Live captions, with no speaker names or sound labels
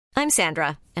I'm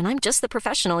Sandra, and I'm just the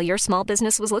professional your small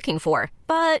business was looking for.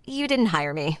 But you didn't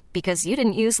hire me because you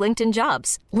didn't use LinkedIn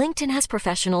Jobs. LinkedIn has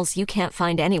professionals you can't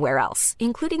find anywhere else,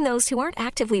 including those who aren't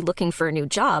actively looking for a new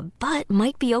job, but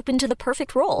might be open to the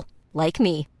perfect role, like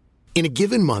me. In a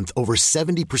given month, over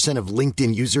 70% of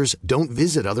LinkedIn users don't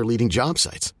visit other leading job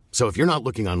sites. So if you're not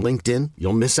looking on LinkedIn,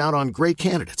 you'll miss out on great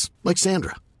candidates like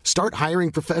Sandra. Start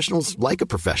hiring professionals like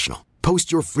a professional.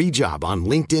 Post your free job on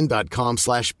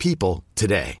linkedin.com/people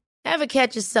today. Ever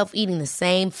catch yourself eating the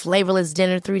same flavorless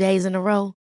dinner 3 days in a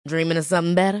row? Dreaming of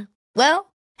something better? Well,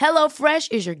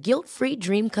 HelloFresh is your guilt-free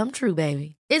dream come true,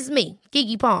 baby. It's me,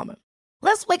 Keke Palmer.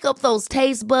 Let's wake up those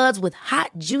taste buds with hot,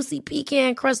 juicy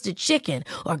pecan-crusted chicken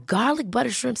or garlic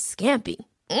butter shrimp scampi.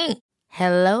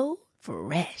 Hello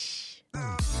Fresh.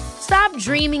 Stop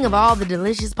dreaming of all the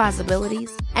delicious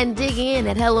possibilities and dig in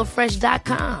at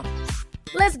HelloFresh.com.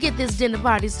 Let's get this dinner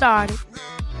party started.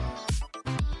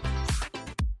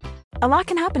 A lot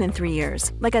can happen in 3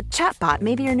 years, like a chatbot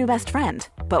may be your new best friend.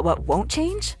 But what won't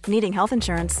change? Needing health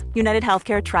insurance. United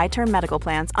Healthcare Tri-Term Medical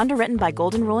Plans, underwritten by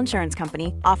Golden Rule Insurance Company,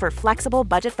 offer flexible,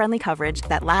 budget-friendly coverage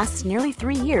that lasts nearly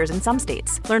 3 years in some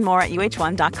states. Learn more at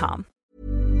uh1.com.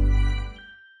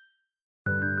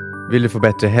 Vill du få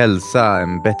bättre hälsa,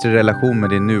 en bättre relation med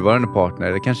din nuvarande partner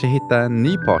eller kanske hitta en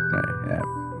ny partner,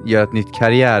 göra ett nytt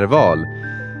karriärval,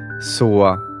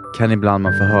 så kan ibland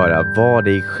man få höra var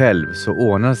dig själv så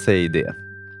ordnar sig det.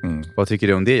 Vad tycker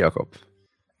du om det, Jakob?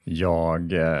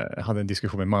 Jag hade en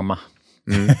diskussion med mamma.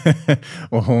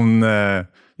 Och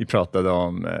vi pratade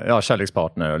om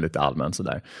kärlekspartner och lite allmänt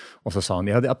sådär. Och så sa hon,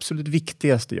 det absolut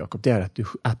viktigaste, Jakob, det är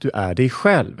att du är dig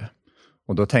själv.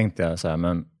 Och då tänkte jag så här,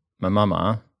 men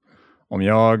mamma, om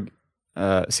jag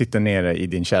sitter nere i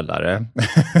din källare,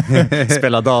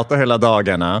 spelar dator hela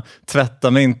dagarna,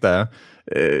 tvättar mig inte,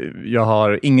 jag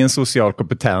har ingen social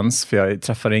kompetens för jag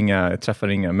träffar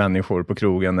inga människor på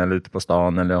krogen eller ute på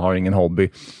stan eller har ingen hobby.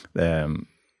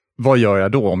 Vad gör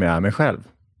jag då om jag är mig själv?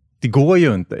 Det går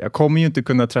ju inte. Jag kommer ju inte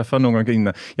kunna träffa någon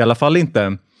kvinna, i alla fall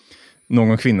inte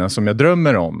någon kvinna som jag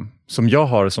drömmer om, som jag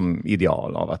har som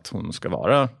ideal av att hon ska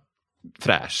vara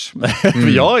fräsch.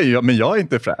 Men jag är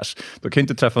inte fräsch. Då kan jag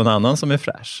inte träffa någon annan som är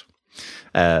fräsch.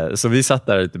 Så vi satt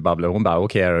där lite babblade och hon bara,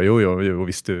 okej, jo,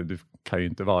 visst du kan ju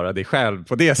inte vara dig själv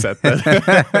på det sättet.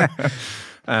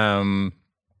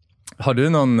 Har du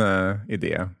någon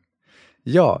idé?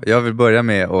 Ja, jag vill börja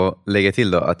med att lägga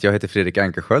till då att jag heter Fredrik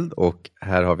Ankersköld och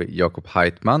här har vi Jakob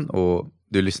Heitman och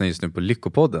du lyssnar just nu på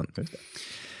Lyckopodden.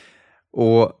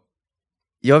 Och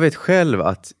jag vet själv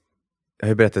att jag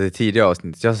har berättat i tidigare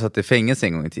avsnitt. Jag satt i fängelse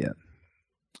en gång i tiden.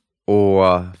 Och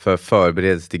för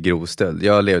förberedelse till grov stöld.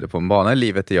 Jag levde på en bana i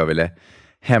livet där jag ville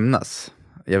hämnas.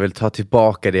 Jag vill ta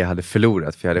tillbaka det jag hade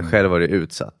förlorat. För jag hade själv varit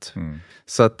utsatt.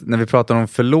 Så att när vi pratar om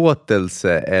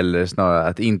förlåtelse. Eller snarare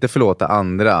att inte förlåta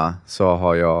andra. Så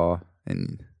har jag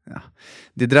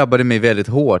det drabbade mig väldigt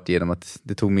hårt. Genom att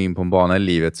det tog mig in på en bana i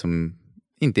livet. Som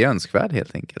inte är önskvärd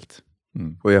helt enkelt.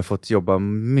 Och jag har fått jobba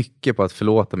mycket på att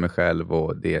förlåta mig själv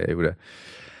och det jag gjorde.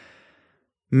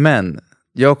 Men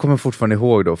jag kommer fortfarande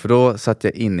ihåg då, för då satt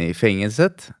jag inne i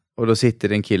fängelset och då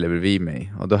sitter en kille bredvid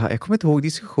mig. Och då, jag kommer inte ihåg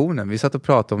diskussionen. Vi satt och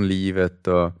pratade om livet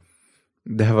och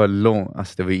det här var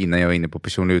det var innan jag var inne på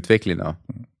personlig utveckling då.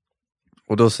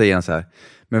 Och då säger han så här,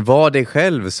 men var dig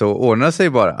själv så ordnar sig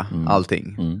bara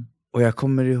allting. Och jag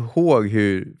kommer ihåg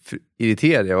hur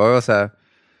irriterad jag var. Jag var så här,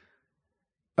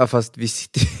 ja, fast vi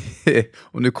sitter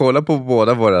om du kollar på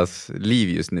båda våras liv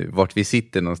just nu, vart vi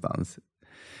sitter någonstans.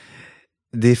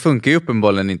 Det funkar ju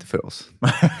uppenbarligen inte för oss.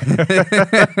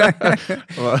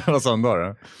 Vad sa han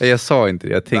då? Jag sa inte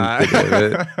det, jag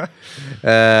tänkte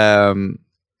det.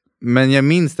 Men jag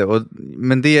minns det.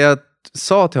 Men det jag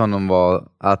sa till honom var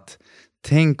att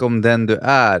tänk om den du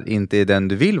är inte är den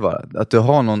du vill vara. Att du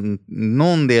har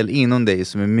någon del inom dig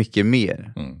som är mycket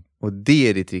mer. Och det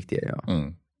är ditt riktiga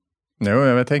jag. Jo,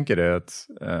 jag tänker det att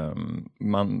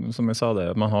man, som jag sa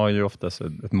det, man har ju oftast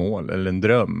ett mål eller en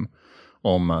dröm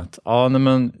om att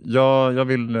jag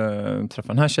vill träffa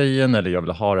den här tjejen eller jag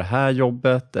vill ha det här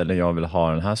jobbet eller jag vill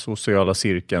ha den här sociala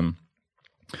cirkeln.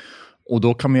 Och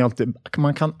då kan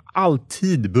man kan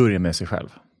alltid börja med sig själv.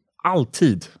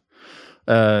 Alltid.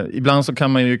 Ibland så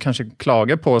kan man ju kanske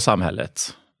klaga på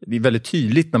samhället. Det är väldigt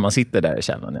tydligt när man sitter där och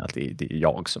känner att det är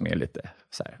jag som är lite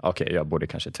så här, okej, jag borde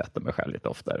kanske tvätta mig själv lite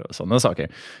oftare och sådana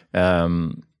saker.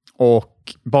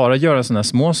 Och bara göra sådana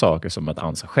små saker som att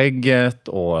ansa skägget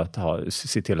och att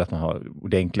se till att man har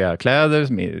ordentliga kläder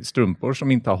med strumpor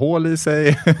som inte har hål i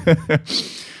sig.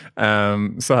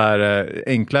 Så här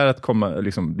enklare att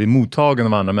bli mottagen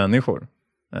av andra människor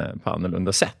på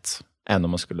annorlunda sätt än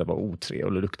om man skulle vara otrevlig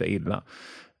eller lukta illa.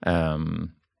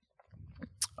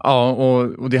 Ja,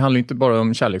 och det handlar inte bara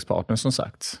om kärlekspartner som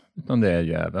sagt. Utan det är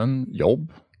ju även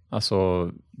jobb.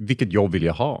 Alltså, vilket jobb vill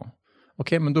jag ha?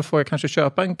 Okej, men då får jag kanske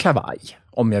köpa en kavaj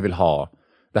om jag vill ha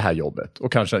det här jobbet.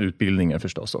 Och kanske utbildningen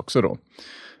förstås också då.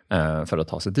 För att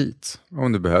ta sig dit.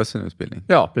 Om det behövs en utbildning.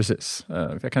 Ja, precis.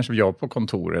 För jag kanske vill jobba på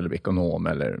kontor eller ekonom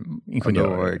eller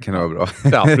ingenjör. Då kan det vara bra.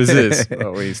 Ja, precis.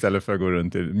 Och istället för att gå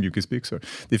runt i mjukisbyxor.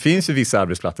 Det finns ju vissa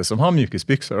arbetsplatser som har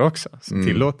mjukisbyxor också. Som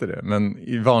tillåter det. Men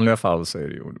i vanliga fall så är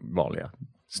det ju vanliga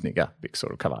snygga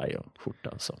byxor och kavaj och skjorta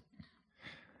och så.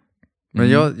 Men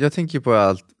jag tänker på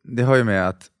allt. Det har ju med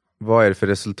att vad är det för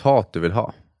resultat du vill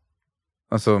ha?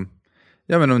 Alltså,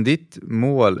 ja, men om ditt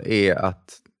mål är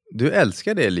att du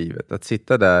älskar det i livet. Att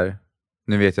sitta där.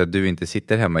 Nu vet jag att du inte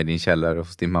sitter hemma i din källare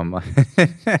hos din mamma.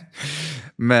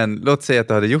 Men låt säga att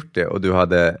du hade gjort det och du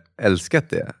hade älskat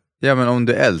det. Ja, men om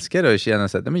du älskar det och känner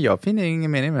så att men jag finner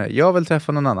ingen mening med det. Jag vill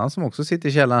träffa någon annan som också sitter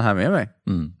i källaren här med mig.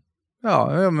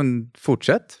 Ja, men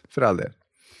fortsätt för all del.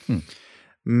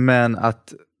 Men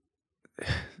att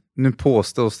nu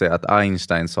påstås det att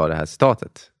Einstein sa det här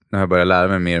citatet. När jag börjar lära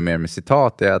mig mer och mer med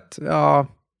citat är att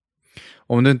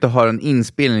om du inte har en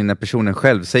inspelning när personen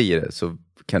själv säger det så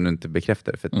kan du inte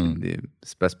bekräfta det. För det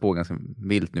späs på ganska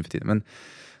vilt nu för tiden. Men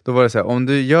då var det så här, om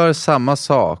du gör samma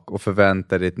sak och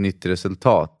förväntar dig ett nytt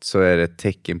resultat så är det ett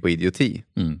tecken på idioti.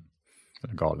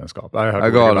 Galenskap.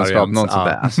 Galenskap, något sånt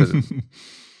där. Alltså,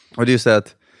 och det är ju så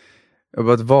att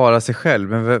vara sig själv.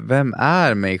 Men vem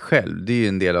är mig själv? Det är ju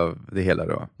en del av det hela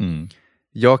då.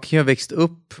 Jag kan ju ha växt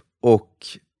upp och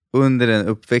under den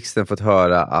uppväxten fått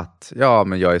höra att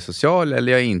men jag är social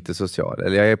eller jag är inte social.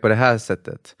 Eller jag är på det här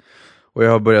sättet. Och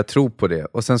jag har börjat tro på det.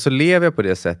 Och sen så lever jag på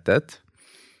det sättet.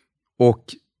 Och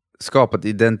skapat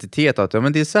identitet av att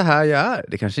men det är så här jag är.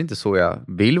 Det kanske inte är så jag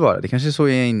vill vara. Det kanske är så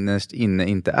jag innerst inne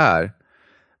inte är.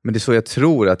 Men det är så jag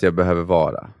tror att jag behöver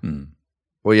vara.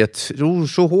 Och jag tror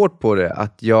så hårt på det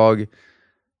att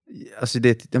alltså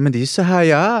det är ju så här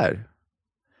jag är.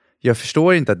 Jag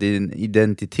förstår inte att det är en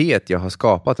identitet jag har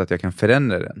skapat, att jag kan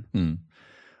förändra den.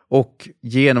 Och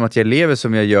genom att jag lever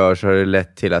som jag gör så har det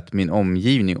lett till att min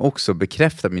omgivning också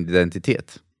bekräftar min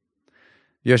identitet.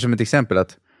 Jag gör som ett exempel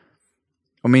att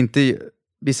om inte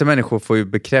vissa människor får ju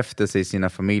bekräftelse i sina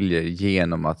familjer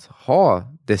genom att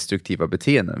ha destruktiva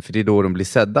beteenden, för det är då de blir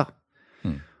sedda.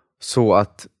 Så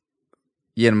att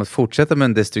genom att fortsätta med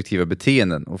en destruktiva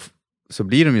beteenden så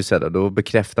blir de ju sedda. Då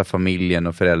bekräftar familjen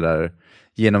och föräldrar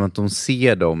genom att de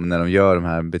ser dem när de gör de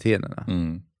här beteendena.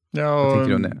 Vad tänker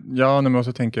du om det? Ja, men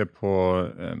också tänker jag på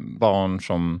barn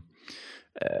som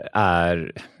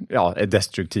är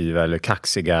destruktiva eller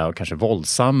kaxiga och kanske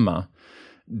våldsamma.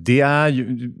 Det är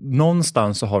ju,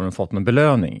 någonstans så har de fått en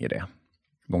belöning i det.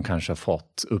 De kanske har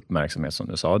fått uppmärksamhet som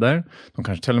du sa där. De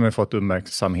kanske till och med fått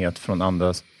uppmärksamhet från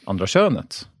andra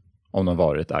könet om de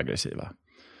varit aggressiva.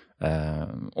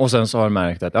 Och sen så har de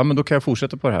märkt att men då kan jag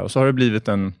fortsätta på det här. Och så har det blivit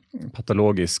en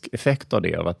patologisk effekt av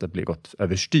det. Av att det blir gått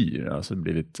överstyr. Alltså det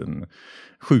blivit en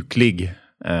sjuklig.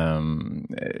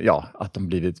 Att de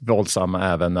blivit våldsamma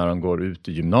även när de går ut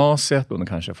i gymnasiet. Och de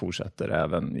kanske fortsätter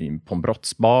även på en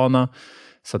brottsbana.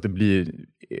 Så att det blir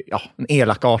en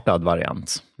elakartad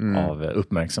variant av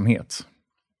uppmärksamhet.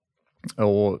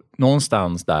 Och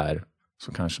någonstans där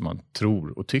så kanske man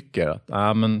tror och tycker att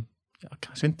jag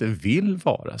kanske inte vill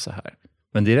vara så här.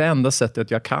 Men det är det enda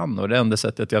sättet jag kan och det enda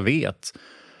sättet jag vet.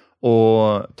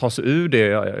 Och ta sig ur det,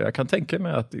 jag kan tänka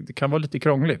mig att det kan vara lite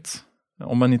krångligt.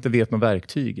 Om man inte vet något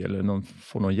verktyg eller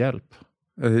får någon hjälp.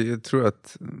 Jag tror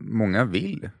att många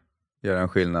vill göra en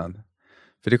skillnad.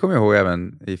 För det kommer jag ihåg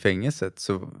även i fängelset.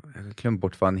 Så jag glömde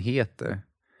bort vad han heter.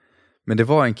 Men det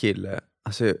var en kille.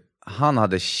 Alltså, han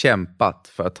hade kämpat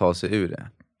för att ta sig ur det.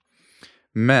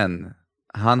 Men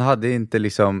han hade inte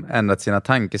liksom ändrat sina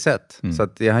tankesätt. Så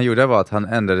att det han gjorde var att han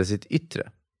ändrade sitt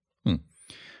yttre.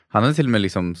 Han hade till och med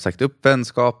liksom sagt upp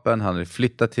vänskapen. Han hade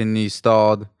flyttat till en ny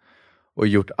stad. Och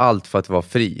gjort allt för att vara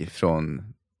fri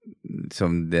från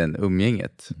liksom, den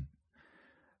umgänget.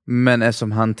 Men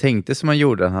eftersom han tänkte som han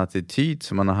gjorde. Han hade attityd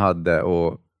som han hade.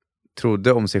 Och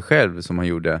trodde om sig själv som han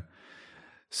gjorde.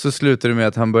 Så slutade det med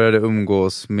att han började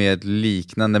umgås med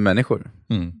liknande människor.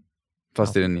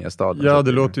 Fast i den nya staden. Ja,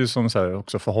 det låter ju som så här,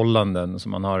 också förhållanden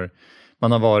som man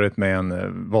har varit med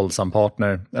en våldsam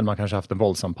partner. Eller man kanske haft en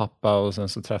våldsam pappa. Och sen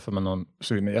så träffar man någon.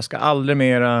 Så jag ska aldrig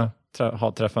mera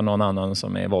träffa någon annan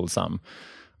som är våldsam.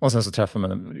 Och sen så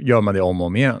gör man det om och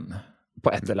om igen.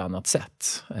 På ett eller annat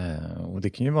sätt. Och det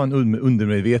kan ju vara en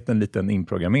undermedveten liten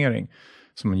inprogrammering.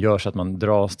 Som gör så att man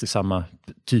dras till samma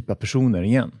typ av personer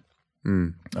igen.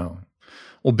 Ja.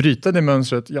 Och bryta det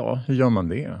mönstret, hur gör man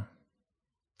det?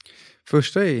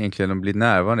 Första är egentligen att bli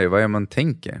närvarande. Vad är man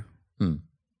tänker?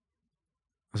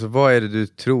 Alltså vad är det du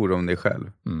tror om dig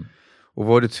själv? Och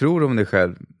vad du tror om dig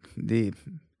själv, det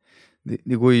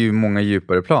går ju många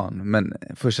djupare plan. Men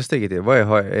första steget är,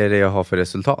 vad är det jag har för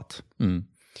resultat?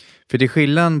 För det är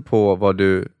skillnad på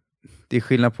det är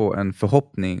skillnad på en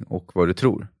förhoppning och vad du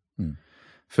tror.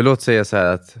 För låt säga så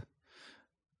här att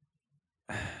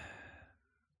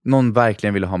någon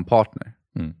verkligen vill ha en partner.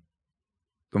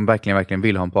 De verkligen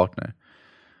vill ha en partner.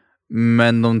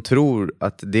 Men de tror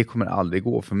att det kommer aldrig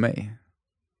gå för mig.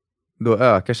 Då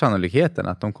ökar sannolikheten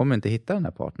att de kommer inte hitta den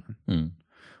här partnern.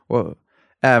 Och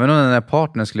även om den här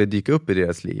partnern skulle dyka upp i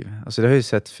deras liv. Alltså det har jag ju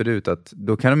sett förut att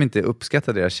då kan de inte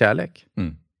uppskatta deras kärlek.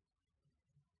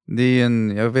 Det är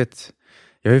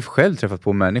jag har ju själv träffat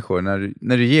på människor.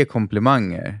 När du ger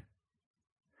komplimanger.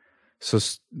 Så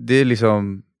det är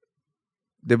liksom.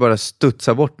 Det bara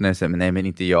studsar bort när jag säger, nej men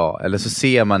inte jag. Eller så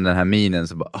ser man den här minen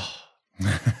så bara.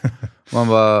 Man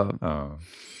bara. Ja.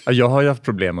 Jag har ju haft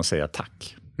problem att säga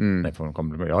tack. Nej, för en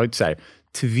komplimang. Jag har ju så här,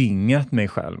 tvingat mig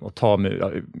själv att ta mig.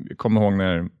 Jag kommer ihåg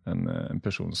när en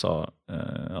person sa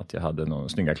att jag hade några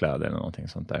snygga kläder eller någonting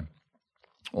sånt där.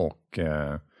 Och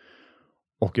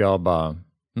jag bara.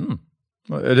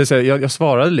 Eller så, jag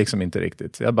svarade liksom inte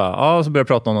riktigt. Jag bara, så började jag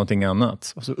prata om någonting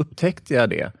annat. Och så upptäckte jag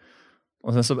det.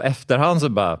 Och sen så efterhand så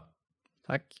bara,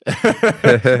 tack.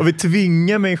 Och vi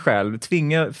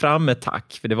tvingar fram ett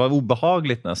tack. För det var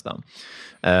obehagligt nästan.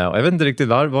 Och jag vet inte riktigt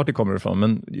vart det kommer ifrån.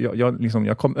 Men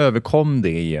jag överkom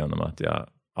det genom att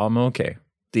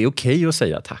det är okej att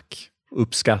säga tack.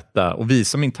 Uppskatta och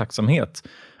visa min tacksamhet.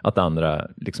 Att andra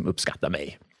liksom uppskattar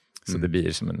mig. Så det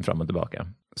blir som en fram och tillbaka.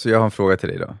 Så jag har en fråga till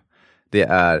dig då. Det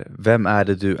är, vem är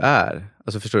det du är?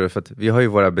 Alltså förstår du, för att vi har ju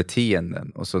våra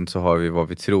beteenden och sånt, så har vi vad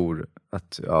vi tror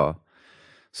att,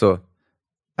 Så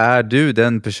är du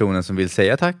den personen som vill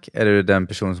säga tack, eller är du den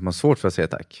personen som har svårt för att säga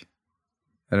tack?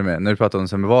 Är du med? När du pratar om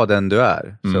som vad den du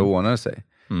är, så ordnar det sig.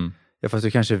 Ja, fast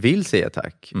du kanske vill säga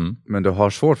tack, men du har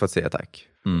svårt för att säga tack.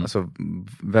 Alltså,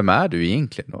 vem är du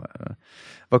egentligen då?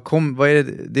 Vad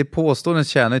är det påståendet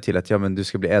tjänar till att men du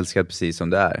ska bli älskad precis som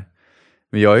du är.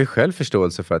 Men jag har ju själv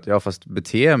förståelse för att jag fast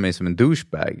beter mig som en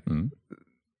douchebag.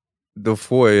 Då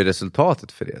får jag ju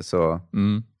resultatet för det. Så.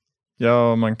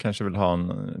 Ja, man kanske vill ha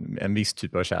en viss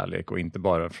typ av kärlek och inte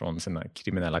bara från sina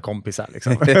kriminella kompisar.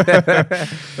 Liksom.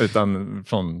 Utan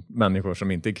från människor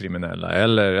som inte är kriminella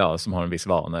eller som har en viss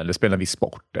vana eller spelar en viss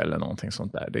sport eller någonting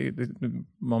sånt där.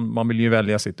 Man vill ju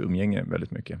välja sitt umgänge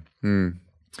väldigt mycket.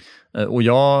 Och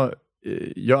jag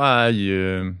är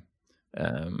ju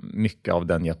mycket av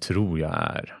den jag tror jag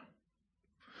är.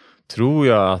 Tror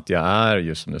jag att jag är,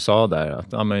 just som du sa där,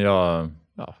 att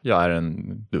jag är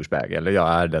en douchebag eller jag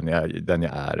är den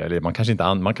jag är, eller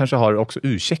man kanske har också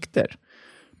ursäkter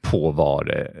på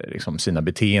liksom sina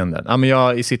beteenden.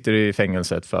 Jag sitter i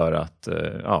fängelset för att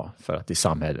det är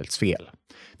samhällets fel.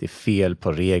 Det är fel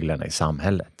på reglerna i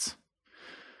samhället.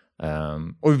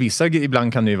 Och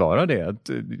ibland kan det ju vara det att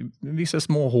vissa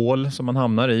små hål som man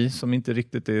hamnar i som inte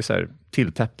riktigt är så här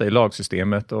tilltäppta i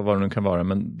lagsystemet och vad det nu kan vara,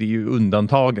 men det är ju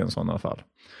undantagen i sådana fall.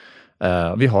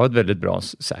 Vi har ett väldigt bra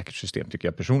säkert system tycker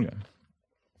jag personligen.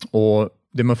 Och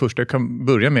det man först kan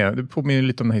börja med, det påminner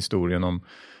lite om den här historien om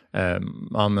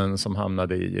mannen som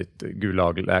hamnade i ett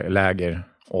gulagläger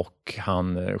och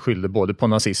han skyllde både på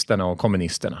nazisterna och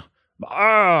kommunisterna.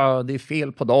 Det är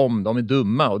fel på dem, de är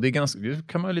dumma, och det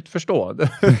kan man ju lite förstå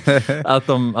att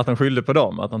de skyllde på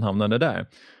dem, att han hamnade där.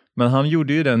 Men han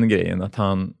gjorde ju den grejen att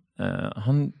han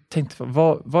tänkte,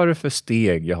 vad är det för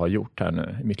steg jag har gjort här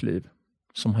nu i mitt liv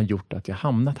som har gjort att jag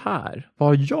hamnat här? Vad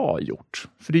har jag gjort?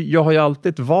 För jag har ju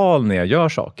alltid ett val när jag gör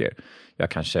saker.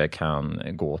 Jag kanske kan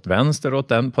gå åt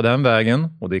vänster på den vägen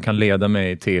och det kan leda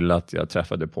mig till att jag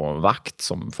träffade på en vakt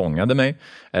som fångade mig.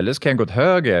 Eller så kan jag gå åt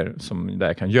höger där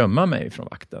jag kan gömma mig från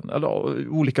vakten. Eller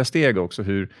olika steg också,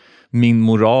 hur min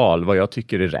moral, vad jag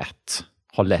tycker är rätt,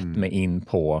 har lett mig in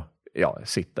på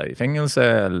sitta i fängelse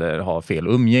eller ha fel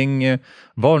umgänge.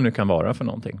 Vad det nu kan vara för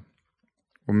någonting.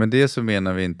 Och med det så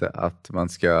menar vi inte att man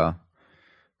ska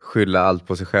skylla allt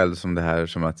på sig själv som det här,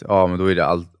 som att men då är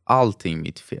det allting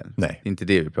mitt fel. Nej. Det är inte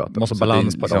det vi pratar om. Det måste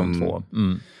balans på de två.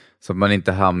 Så att man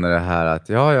inte hamnar i det här att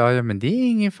men det är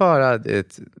ingen fara.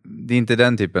 Det är inte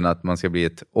den typen att man ska bli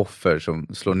ett offer som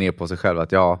slår ner på sig själv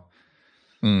att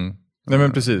Nej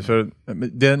men precis, för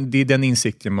det är den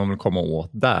insikten man vill komma åt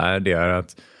där. Det är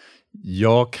att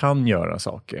jag kan göra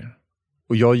saker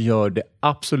och jag gör det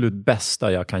absolut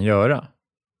bästa jag kan göra.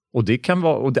 Och det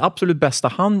absolut bästa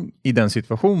han i den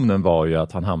situationen var ju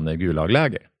att han hamnade i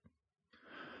gulagläger.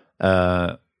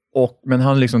 Men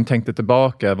han liksom tänkte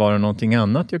tillbaka, var det någonting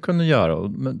annat jag kunde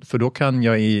göra? För då kan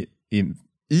jag i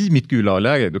mitt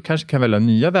gulagläger, då kanske kan välja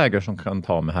nya vägar som kan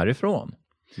ta mig härifrån.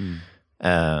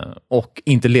 Och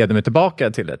inte leder mig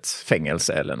tillbaka till ett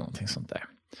fängelse eller någonting sånt där.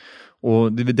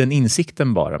 Och det är den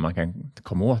insikten bara man kan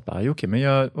komma åt.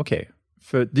 Okej.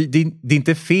 För det är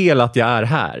inte fel att jag är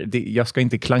här. Jag ska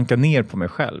inte klanka ner på mig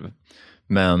själv.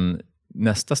 Men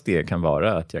nästa steg kan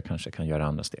vara att jag kanske kan göra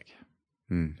andra steg.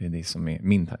 Det är det som är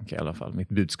min tanke i alla fall. Mitt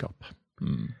budskap.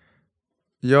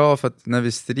 Ja, för att när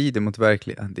vi strider mot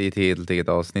verkligheten, det är ett helt eget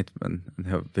avsnitt, men vi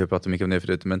har pratat mycket om det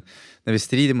förut, men när vi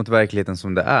strider mot verkligheten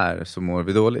som det är så mår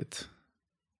vi dåligt.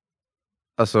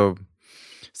 Alltså,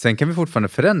 sen kan vi fortfarande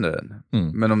förändra den,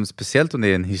 men speciellt om det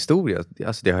är en historia,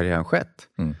 alltså det har redan skett.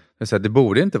 Det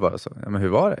borde inte vara så. Ja, men hur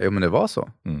var det? Jo, men det var så.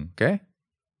 Okej.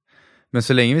 Men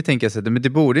så länge vi tänker så att men det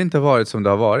borde inte ha varit som det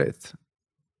har varit,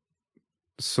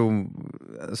 så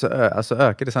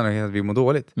ökar det sannolikheten att vi mår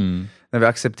dåligt. När vi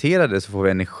accepterar det så får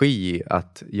vi energi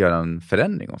att göra en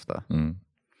förändring ofta.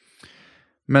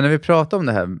 Men när vi pratar om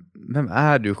det här, vem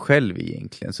är du själv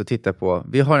egentligen? Så titta på,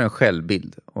 vi har en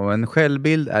självbild. Och en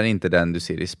självbild är inte den du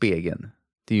ser i spegeln.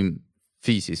 Det är ju en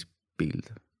fysisk bild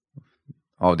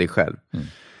av dig själv.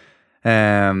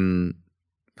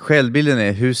 Självbilden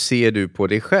är, hur ser du på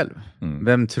dig själv?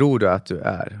 Vem tror du att du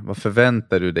är? Vad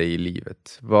förväntar du dig i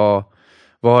livet? Vad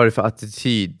har du för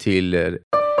attityd till...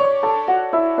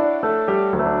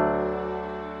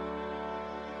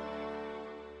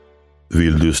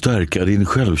 Vill du stärka din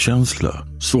självkänsla,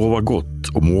 sova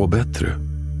gott och må bättre?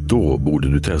 Då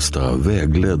borde du testa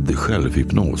vägledd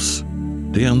självhypnos.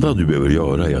 Det enda du behöver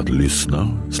göra är att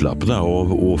lyssna, slappna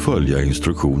av och följa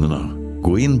instruktionerna.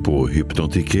 Gå in på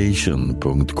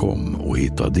hypnotication.com och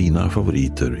hitta dina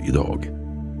favoriter idag.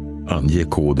 Ange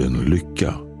koden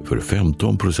LYCKA för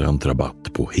 15%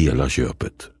 rabatt på hela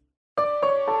köpet.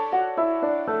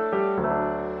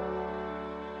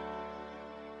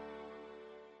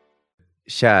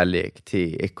 Kärlek,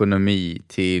 till ekonomi,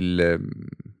 till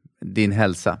din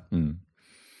hälsa.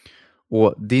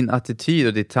 Och din attityd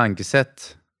och ditt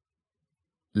tankesätt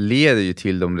leder ju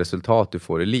till de resultat du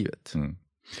får i livet.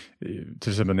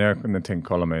 Till exempel när jag tänkte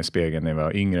kolla mig i spegeln när jag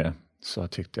var yngre, så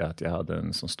tyckte jag att jag hade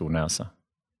en så stor näsa.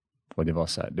 Och det var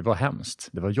så här, det var hemskt.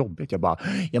 Det var jobbigt.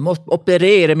 Jag måste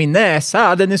operera min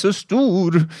näsa, den är så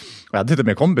stor. Och jag hade till och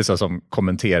med kompisar som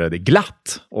kommenterade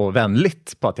glatt och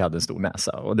vänligt på att jag hade en stor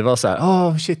näsa. Och det var så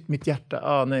här, shit, mitt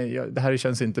hjärta. Nej, det här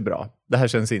känns inte bra. Det här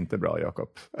känns inte bra, Jakob.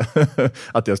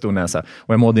 Att jag har stor näsa.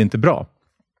 Och jag mådde inte bra.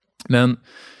 Men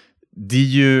det är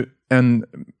ju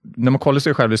när man kollar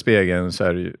sig själv i spegeln så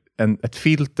är det ju ett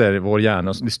filter, vår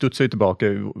hjärna, det studsar ju tillbaka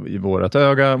i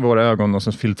våra ögon och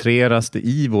så filtreras det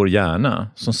i vår hjärna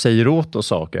som säger åt oss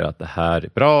saker att det här är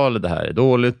bra eller det här är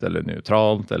dåligt eller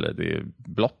neutralt eller det är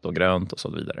blått och grönt och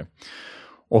så vidare.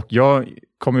 Och jag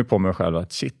kom ju på mig själv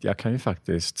att shit, jag kan ju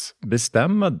faktiskt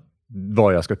bestämma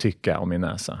vad jag ska tycka om min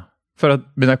näsa. För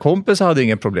att mina kompisar hade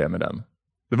ingen problem med den.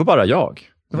 Det var bara jag.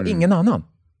 Det var ingen annan.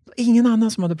 Det var ingen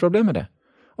annan som hade problem med det.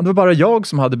 Och det var bara jag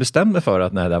som hade bestämt mig för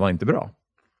att nej, det var inte bra.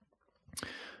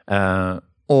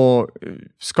 Och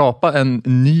skapa en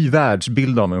ny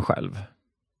världsbild av mig själv.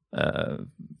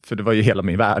 För det var ju hela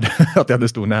min värld. Att jag hade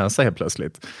stor näsa helt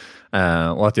plötsligt.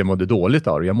 Och att jag mådde dåligt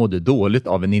av det. Jag mådde dåligt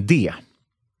av en idé.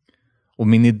 Och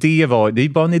min idé det är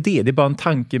bara en idé. Det är bara en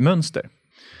tankemönster.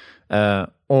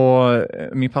 Och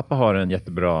min pappa har en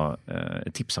jättebra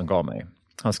tips han gav mig.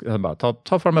 Han bara,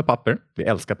 ta fram ett papper. Vi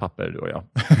älskar papper, du och jag.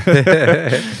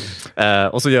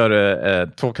 Och så gör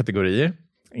du 2 kategorier.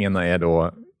 Ena är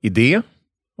då idé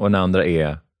och den andra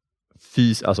är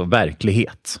alltså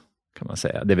verklighet, kan man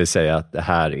säga. Det vill säga att det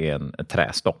här är en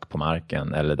trästock på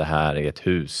marken, eller det här är ett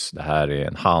hus, det här är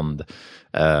en hand.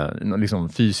 Liksom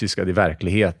fysiska, det är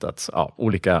verklighet.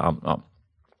 Olika.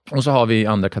 Och så har vi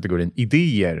andra kategorin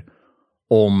idéer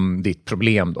om ditt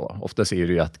problem då. Ofta ser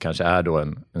du ju att det kanske är då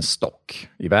en stock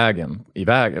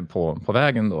på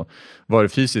vägen då. Vad är det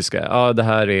fysiska? Det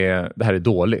här är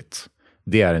dåligt.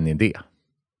 Det är en idé.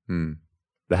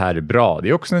 Det här är bra. Det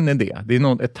är också en idé. Det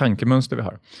är ett tankemönster vi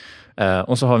har.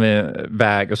 Och så har vi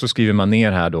väg och så skriver man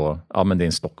ner här då, men det är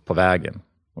en stock på vägen.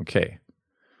 Okej.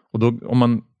 Och då om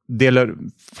man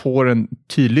får en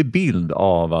tydlig bild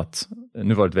av att,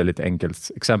 nu var det ett väldigt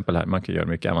enkelt exempel här, man kan göra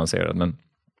mycket avancerat, men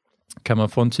kan man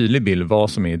få en tydlig bild vad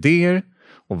som är idéer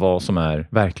och vad som är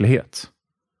verklighet.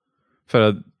 För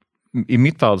att i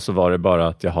mitt fall så var det bara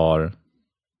att jag har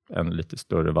en lite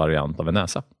större variant av en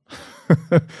näsa.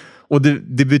 Och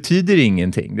det betyder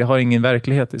ingenting. Det har ingen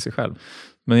verklighet i sig själv.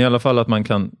 Men i alla fall att man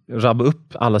kan rabba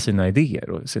upp alla sina idéer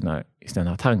och sina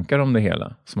tankar om det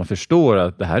hela. Så man förstår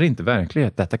att det här är inte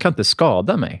verklighet. Detta kan inte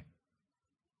skada mig.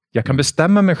 Jag kan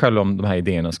bestämma mig själv om de här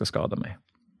idéerna ska skada mig.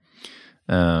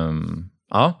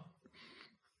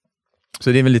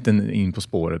 Så det är väl lite in på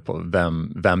spåret på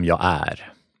vem jag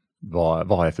är. Vad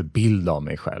har jag för bild av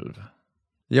mig själv?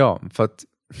 Ja, för att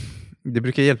det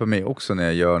brukar hjälpa mig också när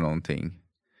jag gör någonting.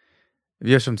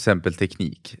 Vi gör som till exempel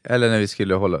teknik. Eller när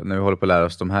vi håller på att lära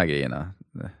oss de här grejerna.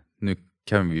 Nu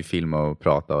kan vi filma och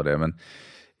prata och det. Men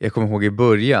jag kommer ihåg i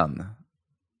början.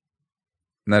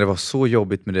 När det var så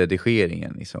jobbigt med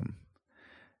redigeringen. Liksom.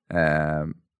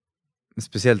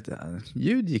 Speciellt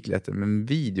ljud gick lättare. Men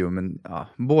video. Men ja,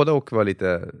 båda och var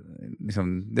lite.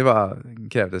 Liksom,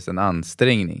 krävdes en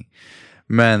ansträngning.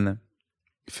 Men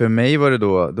för mig var det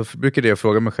då brukade jag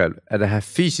fråga mig själv. Är det här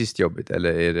fysiskt jobbigt?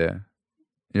 Eller är det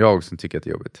jag som tycker att det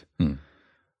är jobbigt? Mm.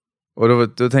 Och då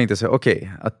tänkte jag så här,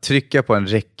 okej, att trycka på en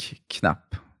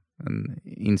räckknapp, en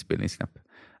inspelningsknapp,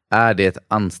 är det ett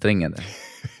ansträngande?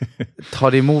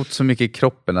 Tar det emot så mycket i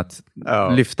kroppen att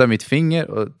lyfta mitt finger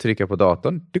och trycka på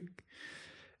datorn?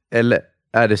 Eller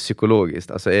är det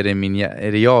psykologiskt? Alltså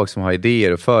är det jag som har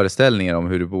idéer och föreställningar om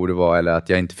hur det borde vara, eller att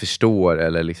jag inte förstår,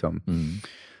 eller liksom.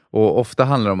 Och ofta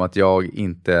handlar det om att jag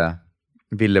inte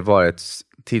ville vara ett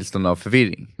tillstånd av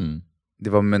förvirring. Det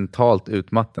var mentalt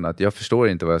utmattande att jag förstår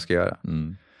inte vad jag ska göra.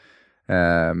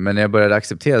 Men när jag började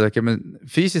acceptera att men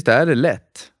fysiskt är det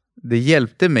lätt. Det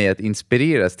hjälpte mig att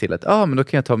inspireras till att men då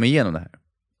kan jag ta mig igenom det här.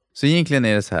 Så egentligen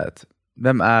är det så här att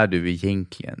vem är du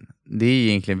egentligen? Det är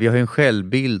egentligen, vi har ju en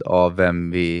självbild av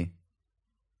vem vi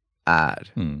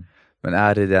är. Men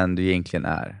är det den du egentligen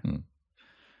är?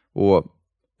 Och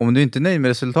om du inte är nöjd med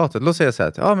resultatet, låt säga så här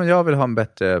att men jag vill ha en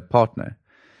bättre partner.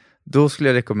 Då skulle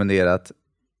jag rekommendera att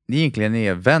det egentligen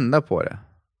är att vända på det.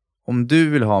 Om du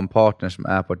vill ha en partner som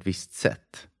är på ett visst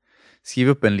sätt, skriv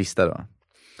upp en lista då.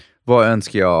 Vad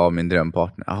önskar jag av min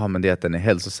drömpartner? Men det är att den är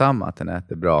hälsosam, att den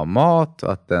äter bra mat,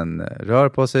 att den rör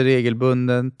på sig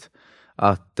regelbundet,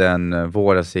 att den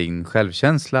vårdar sin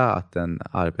självkänsla, att den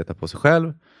arbetar på sig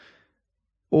själv.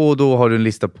 Och då har du en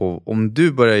lista på, om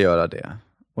du börjar göra det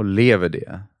och lever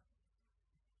det,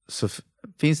 så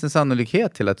finns det en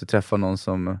sannolikhet till att du träffar någon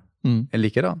som är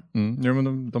likadan. Ja,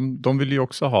 men de vill ju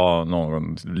också ha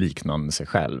någon liknande sig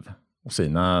själv och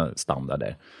sina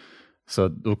standarder. Så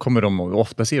då kommer de,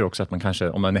 ofta ser också att man kanske,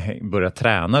 om man börjar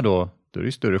träna då är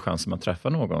det större chans att man träffar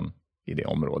någon i det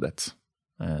området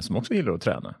som också gillar att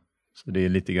träna. Så det är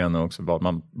lite grann också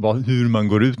hur man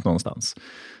går ut någonstans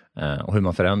och hur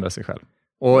man förändrar sig själv.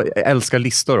 Och jag älskar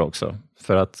listor också,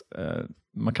 för att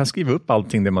man kan skriva upp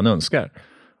allting det man önskar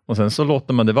och sen så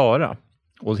låter man det vara.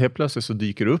 Och helt plötsligt så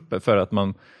dyker det upp för att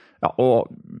man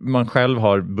själv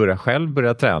har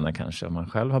börjat träna kanske. Och man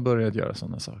själv har börjat göra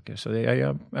sådana saker. Så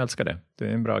jag älskar det. Det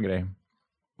är en bra grej.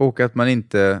 Och att man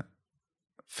inte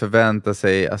förväntar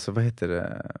sig, alltså vad heter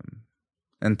det?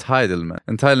 Entitlement.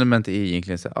 Entitlement är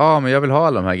egentligen så men jag vill ha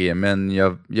alla de här grejerna, men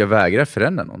jag vägrar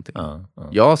förändra någonting.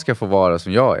 Jag ska få vara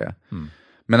som jag är.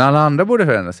 Men alla andra borde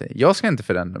förändra sig. Jag ska inte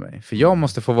förändra mig. För jag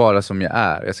måste få vara som jag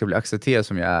är. Jag ska bli accepterad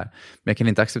som jag är. Men jag kan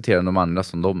inte acceptera de andra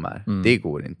som de är. Det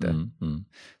går inte.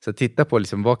 Så titta på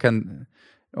liksom,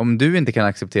 om du inte kan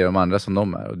acceptera de andra som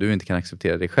de är. Och du inte kan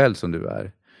acceptera dig själv som du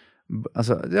är.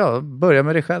 Alltså, börja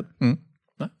med dig själv.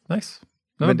 Nice.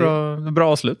 Det var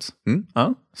bra avslut.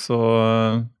 Ja,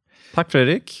 så tack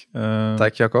Fredrik.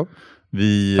 Tack Jakob.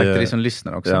 Tack till dig som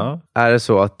lyssnar också. Ja. Är det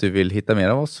så att du vill hitta mer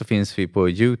av oss, så finns vi på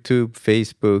YouTube,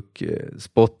 Facebook,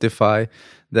 Spotify,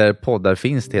 där poddar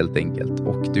finns helt enkelt.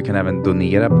 Och du kan även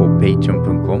donera på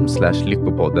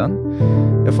patreon.com/lyckopodden.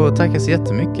 Jag får tacka så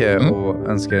jättemycket och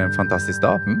önskar en fantastisk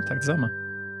dag. Tack detsamma.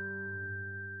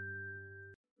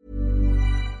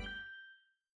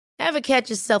 Ever catch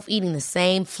yourself eating the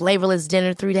same flavorless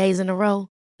dinner 3 days in a row?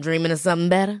 Dreaming of something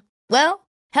better? Well,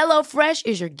 HelloFresh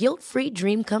is your guilt-free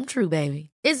dream come true, baby.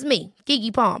 It's me,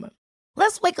 Keke Palmer.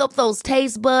 Let's wake up those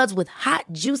taste buds with hot,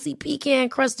 juicy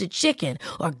pecan-crusted chicken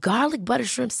or garlic butter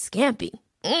shrimp scampi.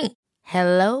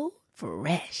 Hello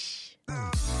Fresh.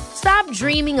 Stop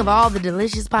dreaming of all the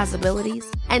delicious possibilities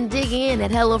and dig in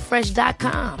at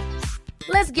HelloFresh.com.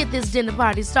 Let's get this dinner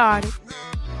party started.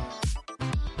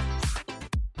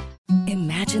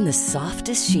 Imagine the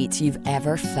softest sheets you've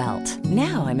ever felt.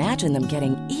 Now imagine them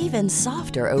getting even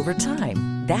softer over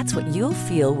time. That's what you'll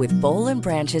feel with Boll &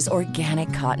 Branch's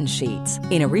organic cotton sheets.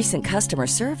 In a recent customer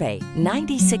survey,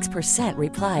 96%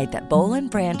 replied that Boll &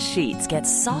 Branch sheets get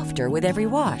softer with every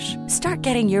wash. Start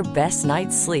getting your best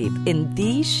night's sleep in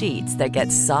these sheets that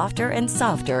get softer and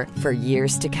softer for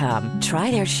years to come.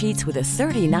 Try their sheets with a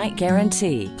 30-night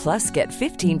guarantee. Plus, get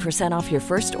 15% off your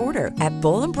first order at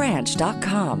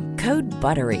bollandbranch.com. Code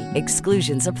BUTTERY.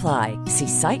 Exclusions apply. See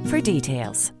site for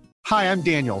details. Hi, I'm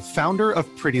Daniel, founder of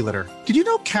Pretty Litter. Did you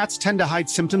know cats tend to hide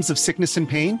symptoms of sickness and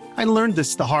pain? I learned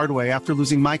this the hard way after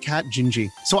losing my cat, Gingy.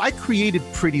 So I created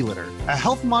Pretty Litter, a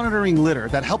health monitoring litter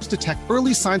that helps detect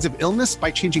early signs of illness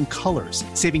by changing colors,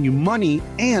 saving you money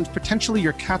and potentially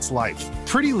your cat's life.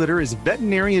 Pretty Litter is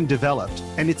veterinarian developed,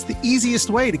 and it's the easiest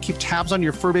way to keep tabs on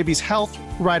your fur baby's health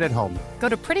right at home. Go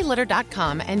to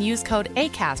prettylitter.com and use code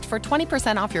ACAST for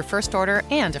 20% off your first order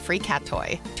and a free cat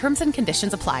toy. Terms and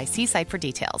conditions apply. See site for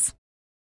details.